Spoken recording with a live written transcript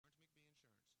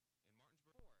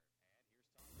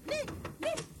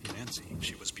Nancy.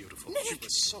 She was beautiful. Nick! She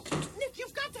was soaked. Nick,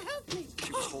 you've got to help me.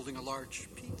 She was holding a large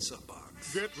pizza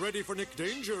box. Get ready for Nick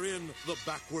Danger in the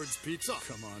Backwards Pizza.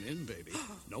 Come on in, baby.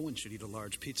 No one should eat a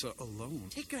large pizza alone.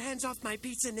 Take your hands off my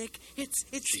pizza, Nick. It's...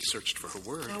 She searched for her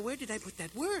word. Now, where did I put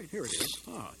that word? Here it is.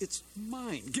 Ah, it's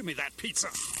mine. Give me that pizza.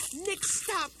 Nick,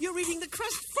 stop. You're eating the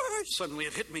crust first. Suddenly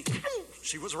it hit me.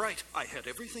 She was right. I had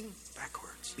everything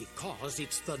backwards. Because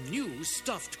it's the new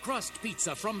stuffed crust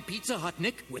pizza from Pizza Hut,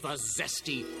 Nick, with a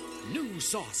zesty new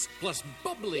sauce plus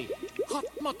bubbly hot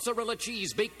mozzarella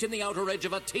cheese baked in the outer edge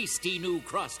of a tasty new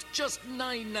crust. Just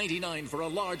 $9.99 for a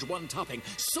large one topping.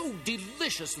 So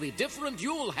deliciously different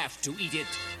you'll have to eat it.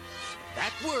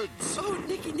 Backwards. Oh,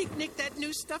 Nick, that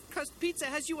new stuffed crust pizza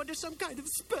has you under some kind of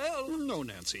spell. No,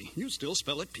 Nancy. You still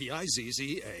spell it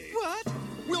P-I-Z-Z-A. What?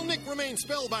 Will Nick remain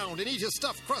spellbound and eat his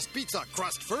stuffed crust pizza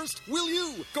crust first? Will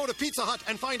you? Go to Pizza Hut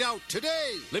and find out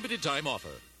today. Limited time offer.